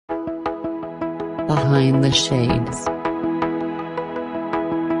Behind the Shades.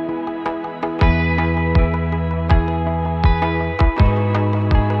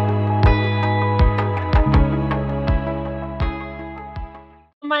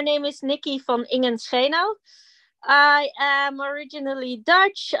 My name is Nicki from Ingen, Schenau. I am originally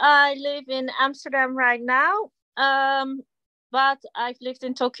Dutch. I live in Amsterdam right now, but I've lived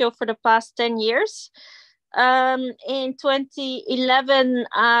in Tokyo for the past 10 years. In 2011,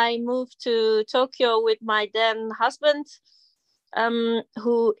 I moved to Tokyo with my then husband,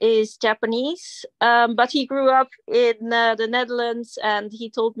 who is Japanese, but he grew up in the Netherlands, and he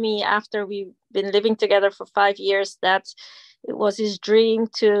told me after we've been living together for 5 years that it was his dream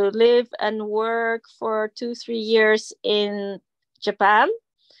to live and work for 2-3 years in Japan,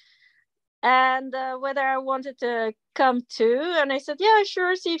 and whether I wanted to come too. And I said, yeah,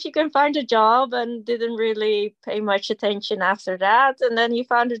 sure, see if you can find a job, and didn't really pay much attention after that. And then he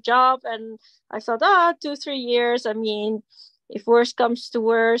found a job, and I thought, 2-3 years, I mean, if worst comes to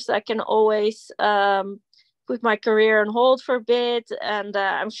worst, I can always put my career on hold for a bit. And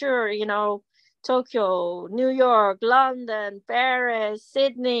I'm sure, Tokyo, New York, London, Paris,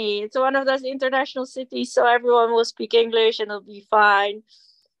 Sydney, it's one of those international cities, so everyone will speak English and it'll be fine.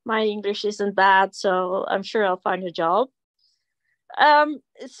 My English isn't bad, so I'm sure I'll find a job.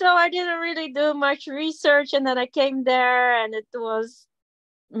 So I didn't really do much research, and then I came there, and it was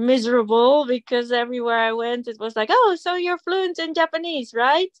miserable because everywhere I went, it was like, oh, so you're fluent in Japanese,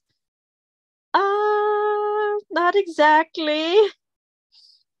 right? Not exactly.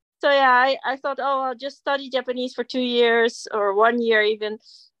 So yeah, I thought, oh, I'll just study Japanese for 2 years or 1 year even,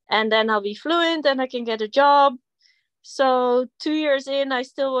 and then I'll be fluent and I can get a job. So 2 years in, I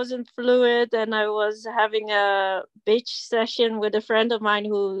still wasn't fluent, and I was having a beach session with a friend of mine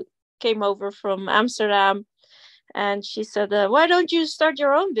who came over from Amsterdam, and she said, why don't you start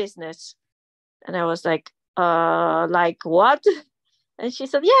your own business? And I was like what? And she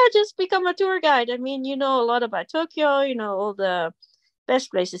said, yeah, just become a tour guide. I mean, you know a lot about Tokyo, you know all the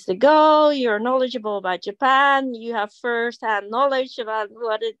best places to go. You're knowledgeable about Japan. You have first-hand knowledge about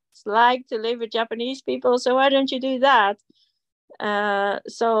what it's like to live with Japanese people. So why don't you do that?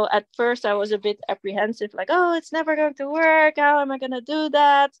 So at first I was a bit apprehensive, like, oh, it's never going to work. How am I going to do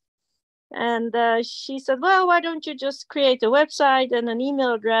that? And she said, well, why don't you just create a website and an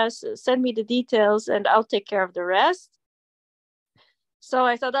email address, send me the details, and I'll take care of the rest. So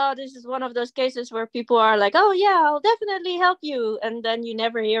I thought, oh, this is one of those cases where people are like, oh, yeah, I'll definitely help you. And then you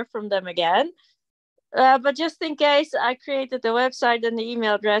never hear from them again. But just in case, I created the website and the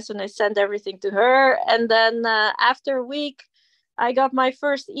email address, and I sent everything to her. And then after a week, I got my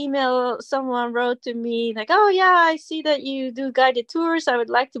first email. Someone wrote to me like, oh, yeah, I see that you do guided tours. I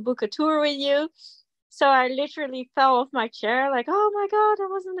would like to book a tour with you. So I literally fell off my chair like, oh, my God, I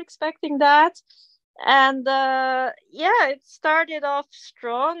wasn't expecting that. And yeah, it started off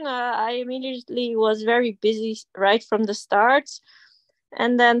strong. I immediately was very busy right from the start.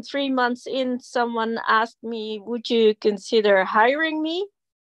 And then 3 months in, someone asked me, would you consider hiring me?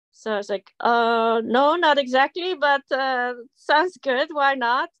 So I was like, no, not exactly, but sounds good. Why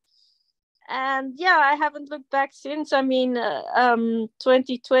not? And yeah, I haven't looked back since. I mean,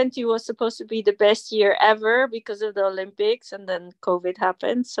 2020 was supposed to be the best year ever because of the Olympics, and then COVID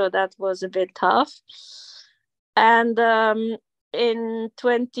happened. So that was a bit tough. And in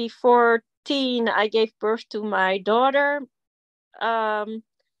 2014, I gave birth to my daughter. Um,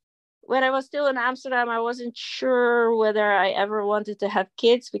 when I was still in Amsterdam, I wasn't sure whether I ever wanted to have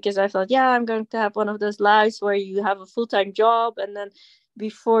kids, because I thought, yeah, I'm going to have one of those lives where you have a full-time job, and then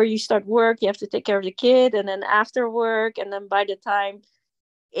before you start work, you have to take care of the kid, and then after work, and then by the time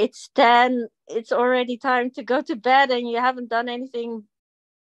it's 10, it's already time to go to bed, and you haven't done anything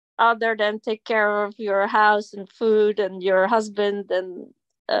other than take care of your house and food and your husband, and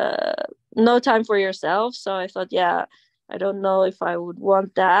no time for yourself. So I thought, yeah, I don't know if I would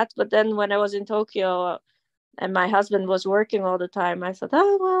want that. But then when I was in Tokyo and my husband was working all the time, I thought,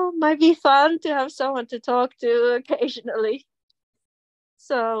 oh, well, might be fun to have someone to talk to occasionally.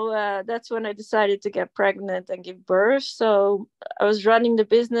 So that's when I decided to get pregnant and give birth. So I was running the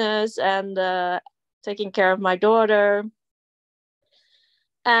business and taking care of my daughter.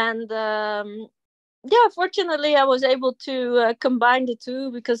 And yeah, fortunately, I was able to combine the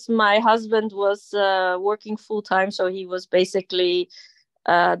two, because my husband was working full time. So he was basically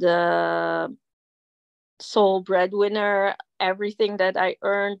the sole breadwinner. Everything that I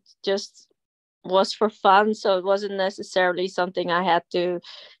earned just was for fun. So it wasn't necessarily something I had to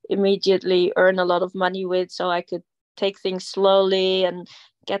immediately earn a lot of money with. So I could take things slowly and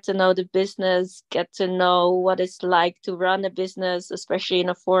get to know the business, get to know what it's like to run a business, especially in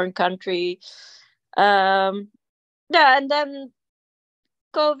a foreign country. Yeah, and then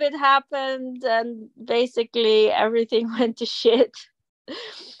COVID happened, and basically everything went to shit.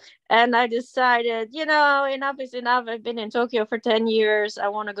 And I decided, enough is enough. I've been in Tokyo for 10 years. I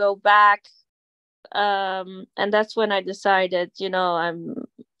want to go back. And that's when I decided,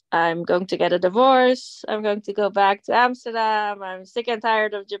 I'm going to get a divorce. I'm going to go back to Amsterdam. I'm sick and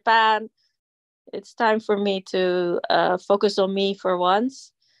tired of Japan. It's time for me to focus on me for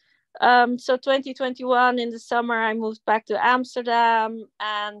once. So 2021 in the summer, I moved back to Amsterdam,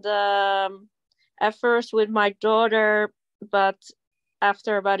 and at first with my daughter, but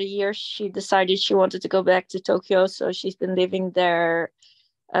after about a year, she decided she wanted to go back to Tokyo. So she's been living there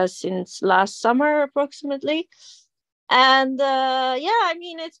since last summer, approximately. And yeah, I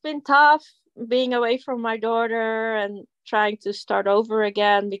mean, it's been tough being away from my daughter and trying to start over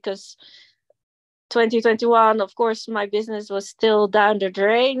again, because 2021, of course, my business was still down the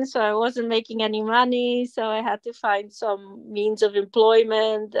drain, so I wasn't making any money. So I had to find some means of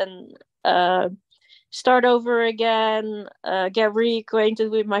employment and start over again, get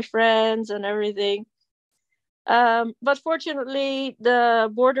reacquainted with my friends and everything. But fortunately, the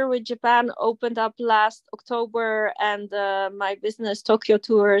border with Japan opened up last October, and my business, Tokyo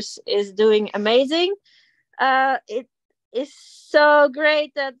Tours, is doing amazing. It is so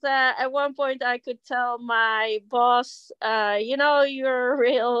great that at one point I could tell my boss, you're a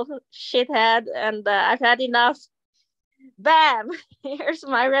real shithead, and I've had enough. Bam! Here's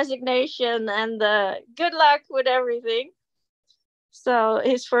my resignation, and good luck with everything. So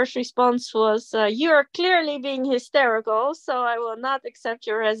his first response was, "You're clearly being hysterical, so I will not accept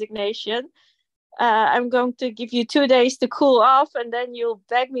your resignation. I'm going to give you 2 days to cool off, and then you'll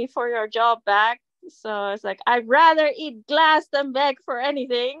beg me for your job back." So I was like, I'd rather eat glass than beg for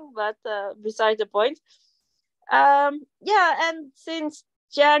anything, but beside the point. Yeah, and since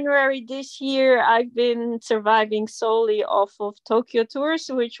January this year, I've been surviving solely off of Tokyo Tours,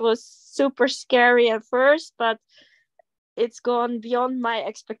 which was super scary at first, but it's gone beyond my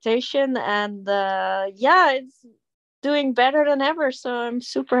expectation, and yeah, it's doing better than ever, so I'm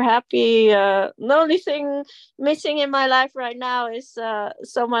super happy. The only thing missing in my life right now is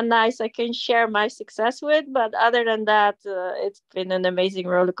someone nice I can share my success with, but other than that, it's been an amazing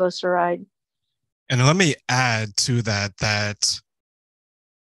roller coaster ride. And let me add to that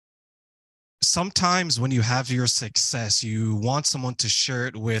sometimes when you have your success, you want someone to share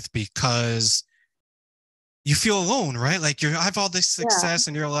it with because you feel alone, right? Like you have all this Yeah. success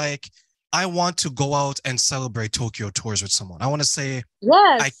and you're like, I want to go out and celebrate Tokyo Tours with someone. I want to say,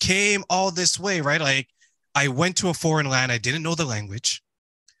 I Yes. came all this way, right? Like I went to a foreign land. I didn't know the language.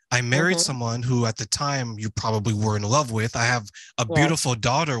 I married Mm-hmm. someone who at the time you probably were in love with. I have a Yes. beautiful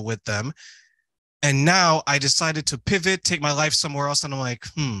daughter with them. And now I decided to pivot, take my life somewhere else. And I'm like,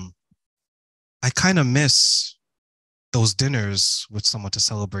 I kind of miss those dinners with someone to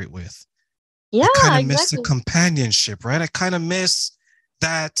celebrate with. I kind Yeah, of miss the exactly. companionship, right? I kind of miss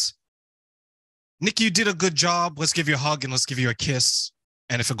that. Nicki, you did a good job. Let's give you a hug and let's give you a kiss.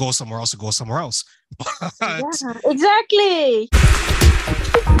 And if it goes somewhere else, it goes somewhere else. But Yeah, exactly.